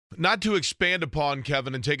Not to expand upon,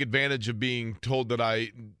 Kevin, and take advantage of being told that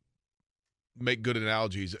I make good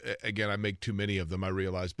analogies. Again, I make too many of them, I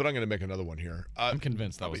realize, but I'm going to make another one here. I'm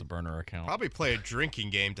convinced that was a burner account. Probably play a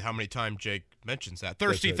drinking game to how many times Jake mentions that.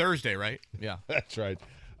 Thirsty Thursday, right? Yeah. That's right.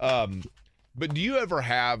 But do you ever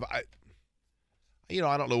have, I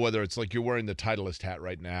don't know whether it's like you're wearing the Titleist hat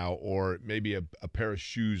right now or maybe a pair of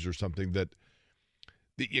shoes or something that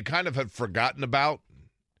you kind of have forgotten about.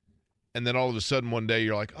 And then all of a sudden one day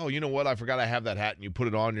you're like, oh, you know what? I forgot I have that hat. And you put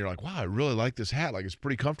it on and you're like, wow, I really like this hat. Like, it's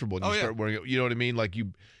pretty comfortable. And you start wearing it. You know what I mean? Like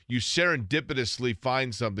you serendipitously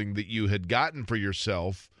find something that you had gotten for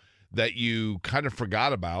yourself that you kind of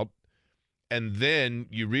forgot about. And then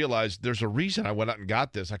you realize there's a reason I went out and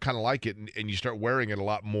got this. I kind of like it. And you start wearing it a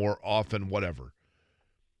lot more often, whatever.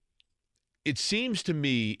 It seems to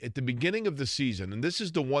me at the beginning of the season, and this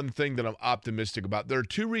is the one thing that I'm optimistic about. There are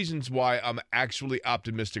two reasons why I'm actually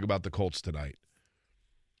optimistic about the Colts tonight.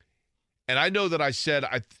 And I know that I said,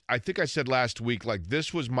 I think I said last week, like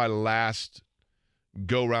this was my last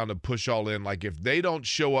go-round of push all in. Like if they don't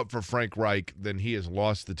show up for Frank Reich, then he has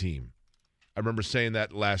lost the team. I remember saying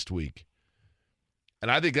that last week. And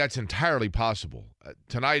I think that's entirely possible.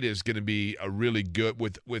 Tonight is going to be a really good,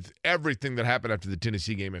 with everything that happened after the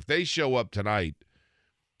Tennessee game. If they show up tonight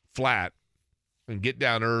flat and get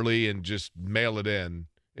down early and just mail it in,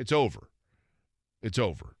 it's over. It's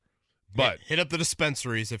over. But hit up the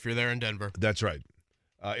dispensaries if you're there in Denver. That's right.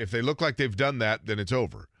 If they look like they've done that, then it's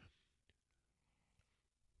over.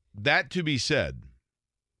 That to be said,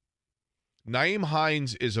 Nyheim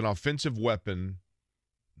Hines is an offensive weapon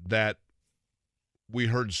that we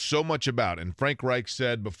heard so much about. And Frank Reich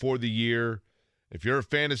said before the year, if you're a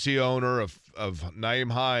fantasy owner of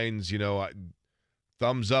Nyheim Hines,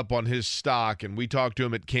 thumbs up on his stock. And we talked to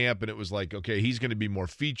him at camp, and it was like, okay, he's going to be more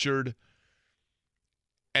featured.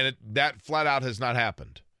 And that flat out has not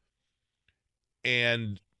happened.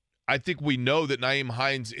 And I think we know that Nyheim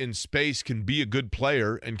Hines in space can be a good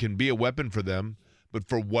player and can be a weapon for them. But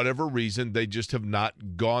for whatever reason, they just have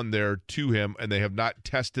not gone there to him, and they have not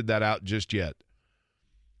tested that out just yet.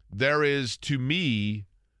 There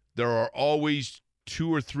are always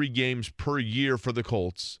 2 or 3 games per year for the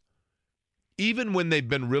Colts, even when they've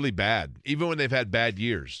been really bad, even when they've had bad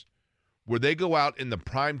years, where they go out in the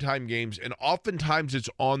primetime games, and oftentimes it's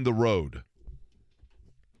on the road,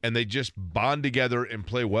 and they just bond together and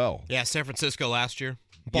play well. Yeah, San Francisco last year.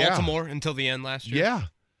 Baltimore until the end last year. Yeah,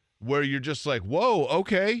 where you're just like, whoa,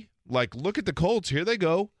 okay. Like, look at the Colts. Here they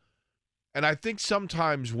go. And I think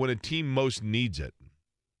sometimes when a team most needs it,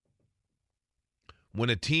 when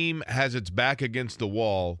a team has its back against the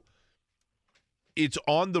wall, it's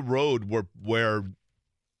on the road where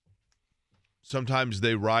sometimes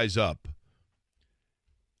they rise up.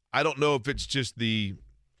 I don't know if it's just the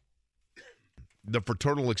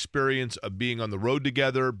fraternal experience of being on the road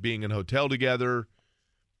together, being in a hotel together.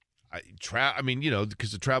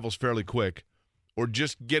 Because the travel's fairly quick, or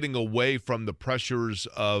just getting away from the pressures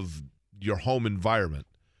of your home environment.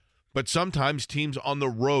 But sometimes teams on the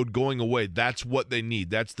road going away, that's what they need.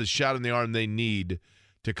 That's the shot in the arm they need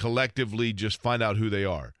to collectively just find out who they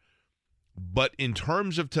are. But in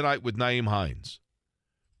terms of tonight with Nyheim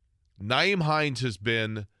Hines has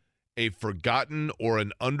been a forgotten or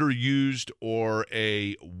an underused or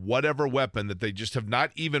a whatever weapon that they just have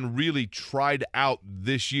not even really tried out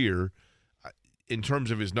this year in terms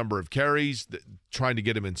of his number of carries, trying to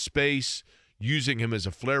get him in space, using him as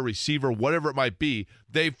a flare receiver, whatever it might be.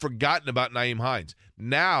 They've forgotten about Nyheim Hines.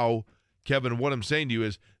 Now, Kevin, what I'm saying to you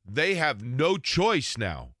is they have no choice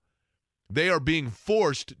now. They are being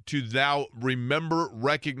forced to now remember,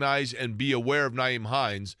 recognize, and be aware of Nyheim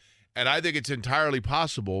Hines. And I think it's entirely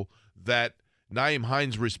possible that Nyheim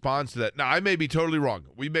Hines responds to that. Now, I may be totally wrong.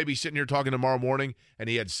 We may be sitting here talking tomorrow morning, and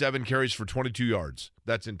he had 7 carries for 22 yards.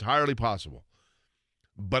 That's entirely possible.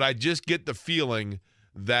 But I just get the feeling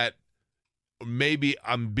that maybe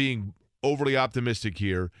I'm being overly optimistic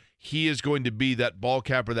here. He is going to be that ball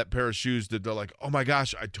cap or that pair of shoes that they're like, oh my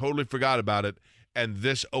gosh, I totally forgot about it. And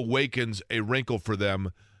this awakens a wrinkle for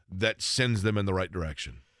them that sends them in the right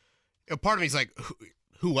direction. Part of me is like,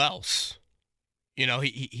 who else?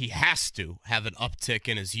 He has to have an uptick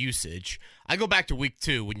in his usage. I go back to week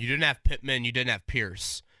 2 when you didn't have Pittman, you didn't have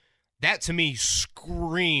Pierce. That, to me,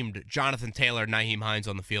 screamed Jonathan Taylor and Nyheim Hines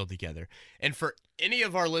on the field together. And for any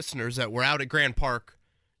of our listeners that were out at Grand Park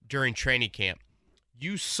during training camp,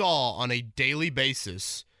 you saw on a daily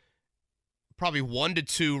basis probably 1 to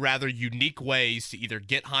 2 rather unique ways to either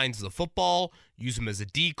get Hines the football, use him as a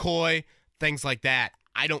decoy, things like that.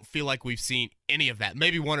 I don't feel like we've seen any of that.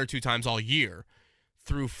 Maybe 1 or 2 times all year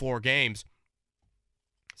through 4 games.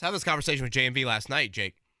 I was having this conversation with JMV last night,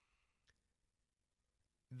 Jake.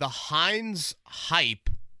 the Hines hype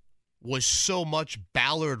was so much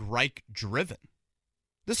Ballard Reich driven.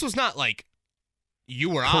 This was not like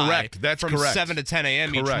you or correct. I That's from correct. 7 to 10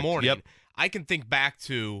 a.m. each Correct. morning. Yep. I can think back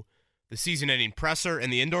to the season-ending presser in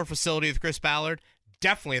the indoor facility with Chris Ballard,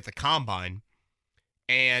 definitely at the Combine,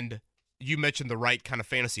 and you mentioned the right kind of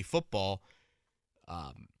fantasy football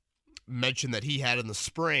mention that he had in the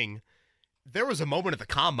spring. There was a moment at the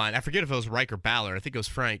Combine, I forget if it was Reich or Ballard, I think it was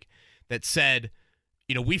Frank, that said,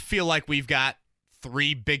 we feel like we've got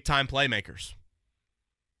 3 big-time playmakers,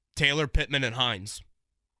 Taylor, Pittman, and Hines.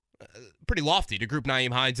 Pretty lofty to group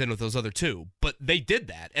Nyheim Hines in with those other 2, but they did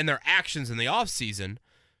that, and their actions in the offseason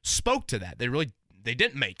spoke to that. They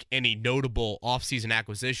didn't make any notable offseason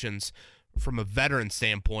acquisitions from a veteran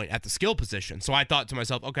standpoint at the skill position. So I thought to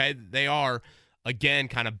myself, okay, they are, again,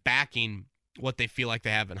 kind of backing what they feel like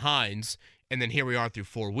they have in Hines, and then here we are through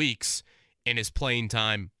 4 weeks, and his playing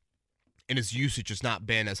time and his usage has not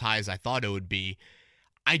been as high as I thought it would be.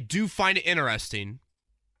 I do find it interesting.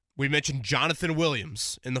 We mentioned Jonathan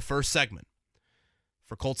Williams in the first segment.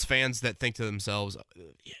 For Colts fans that think to themselves,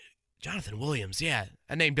 yeah, Jonathan Williams, yeah,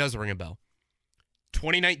 that name does ring a bell.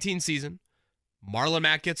 2019 season, Marlon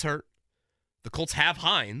Mack gets hurt. The Colts have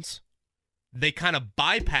Hines. They kind of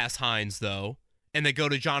bypass Hines, though, and they go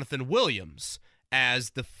to Jonathan Williams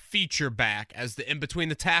as the feature back, as the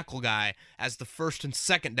in-between-the-tackle guy, as the first and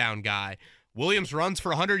second down guy. Williams runs for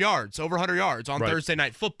 100 yards, over 100 yards on Thursday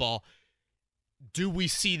Night Football. Do we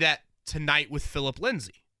see that tonight with Phillip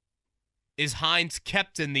Lindsay? Is Hines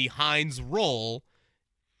kept in the Hines role,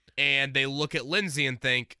 and they look at Lindsay and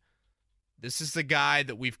think, this is the guy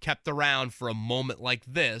that we've kept around for a moment like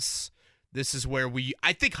this. This is where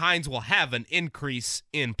I think Hines will have an increase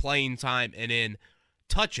in playing time and in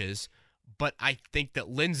touches, but I think that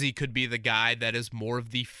Lindsay could be the guy that is more of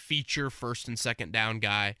the feature first and second down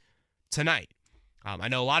guy tonight. I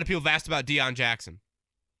know a lot of people have asked about Deion Jackson.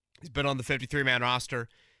 He's been on the 53-man roster.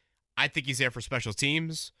 I think he's there for special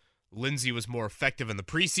teams. Lindsay was more effective in the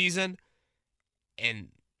preseason, and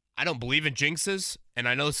I don't believe in jinxes, and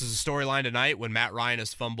I know this is a storyline tonight when Matt Ryan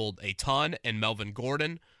has fumbled a ton and Melvin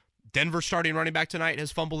Gordon, Denver starting running back tonight,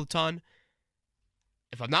 has fumbled a ton.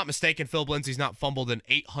 If I'm not mistaken, Phillip Lindsay's not fumbled in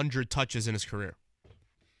 800 touches in his career.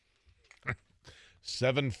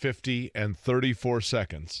 750 and 34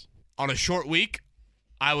 seconds. On a short week,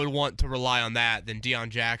 I would want to rely on that than Deion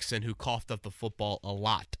Jackson, who coughed up the football a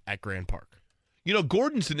lot at Grand Park.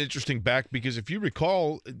 Gordon's an interesting back because if you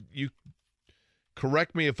recall, you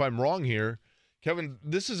correct me if I'm wrong here, Kevin,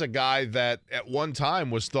 this is a guy that at one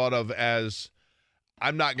time was thought of as,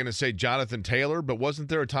 I'm not going to say Jonathan Taylor, but wasn't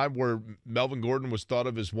there a time where Melvin Gordon was thought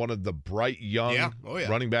of as one of the bright young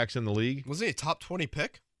running backs in the league? Was he a top 20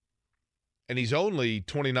 pick? And he's only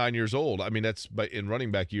 29 years old. I mean, that's in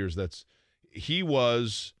running back years, he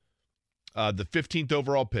was the 15th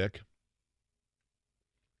overall pick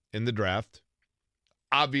in the draft.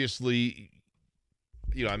 Obviously,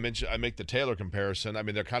 I make the Taylor comparison. I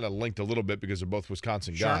mean, they're kind of linked a little bit because they're both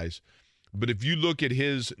Wisconsin guys. But if you look at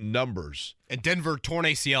his numbers. And Denver torn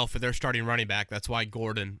ACL for their starting running back. That's why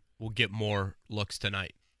Gordon will get more looks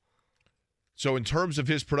tonight. So in terms of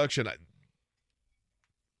his production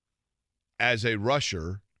as a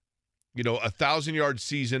rusher, 1,000-yard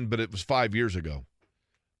season, but it was 5 years ago.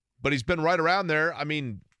 But he's been right around there. I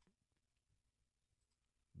mean,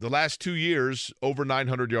 the last 2 years, over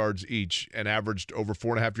 900 yards each and averaged over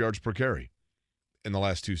 4.5 yards per carry in the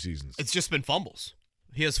last 2 seasons. It's just been fumbles.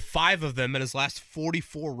 He has 5 of them in his last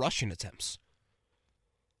 44 rushing attempts.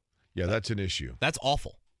 Yeah, that's an issue. That's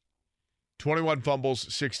awful. 21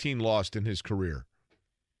 fumbles, 16 lost in his career.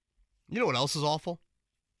 You know what else is awful?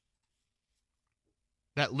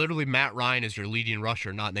 That literally Matt Ryan is your leading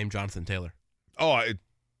rusher, not named Jonathan Taylor. Oh,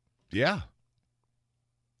 yeah.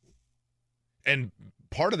 And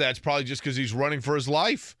part of that's probably just because he's running for his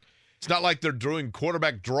life. It's not like they're doing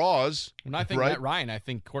quarterback draws. When I think Matt Ryan, I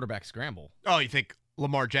think quarterback scramble. Oh, you think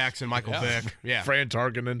Lamar Jackson, Michael Vick. Yeah. Fran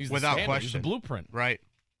Tarkenton. Without question. He's the blueprint. Right.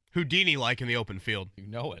 Houdini-like in the open field. You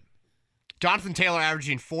know it. Jonathan Taylor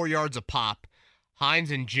averaging 4 yards a pop.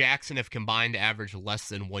 Hines and Jackson have combined to average less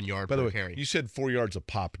than 1 yard per carry. You said 4 yards a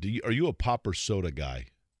pop. Are you a pop or soda guy?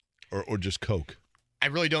 Or just Coke? I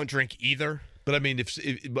really don't drink either. But I mean, if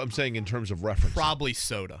I'm saying in terms of reference. Probably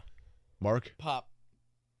soda. Mark? Pop.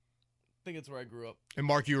 I think it's where I grew up. And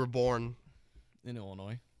Mark, you were born in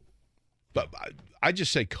Illinois. But I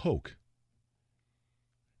just say Coke.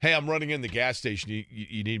 Hey, I'm running in the gas station.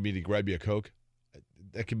 You need me to grab you a Coke?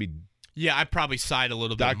 That could be. Yeah, I'd probably side a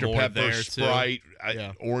little bit Dr. more Pepper, there, Sprite,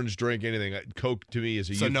 too. orange drink, anything. Coke to me is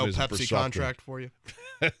a euphemism no for Pepsi soft contract drink.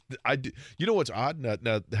 for you? You know what's odd?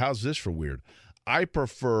 Now, how's this for weird? I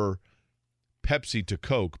prefer Pepsi to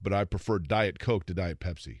Coke, but I prefer Diet Coke to Diet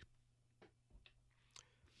Pepsi.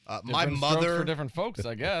 My Different strokes mother, for different folks,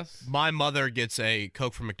 I guess. my mother gets a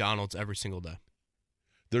Coke from McDonald's every single day.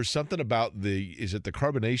 There's something about is it the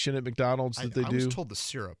carbonation at McDonald's that they I do? was told the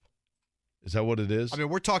syrup. Is that what it is? I mean,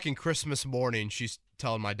 we're talking Christmas morning. She's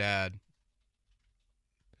telling my dad.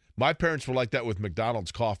 My parents were like that with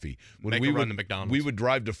McDonald's coffee. When Make we a would, run to McDonald's. we would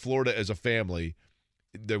drive to Florida as a family.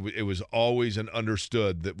 It was always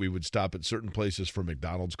understood that we would stop at certain places for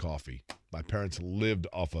McDonald's coffee. My parents lived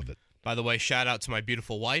off of it. By the way, shout out to my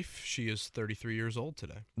beautiful wife. She is 33 years old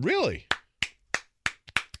today. Really?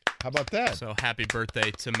 How about that? So happy birthday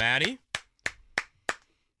to Maddie.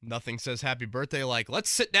 Nothing says happy birthday like, let's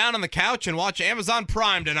sit down on the couch and watch Amazon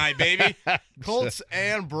Prime tonight, baby. Colts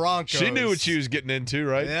and Broncos. She knew what she was getting into,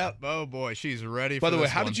 right? Yep. Oh, boy. She's ready for By the way,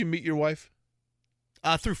 this how one. did you meet your wife?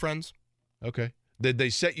 Through friends. Okay. Did they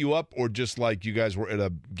set you up, or just like you guys were at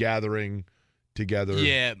a gathering together?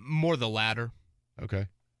 Yeah, more the latter. Okay.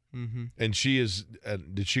 Mm-hmm. And she is,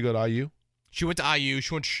 did she go to IU? She went to IU.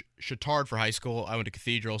 She went to Chittard for high school. I went to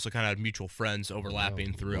Cathedral, so kind of had mutual friends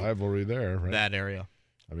overlapping through Rivalry there, right? that area.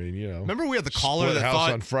 I mean, you know. Remember we had the caller split that house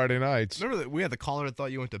thought on Friday nights. Remember that we had the caller that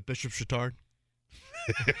thought you went to Bishop Chittard?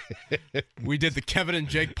 We did the Kevin and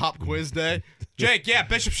Jake pop quiz day. Jake, yeah,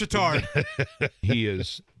 Bishop Chittard. He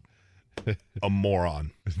is a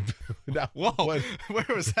moron. Now, Whoa, what- where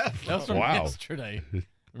was that from? That was from Wow. yesterday.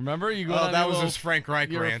 Remember? You go Oh, on that your was little- his Frank Reich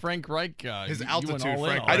You're a rant. Frank Reich guy. His You went altitude all in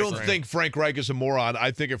Frank on Reich I it. don't think Frank Reich is a moron.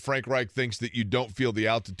 I think if Frank Reich thinks that you don't feel the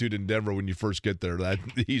altitude in Denver when you first get there, that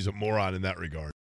he's a moron in that regard.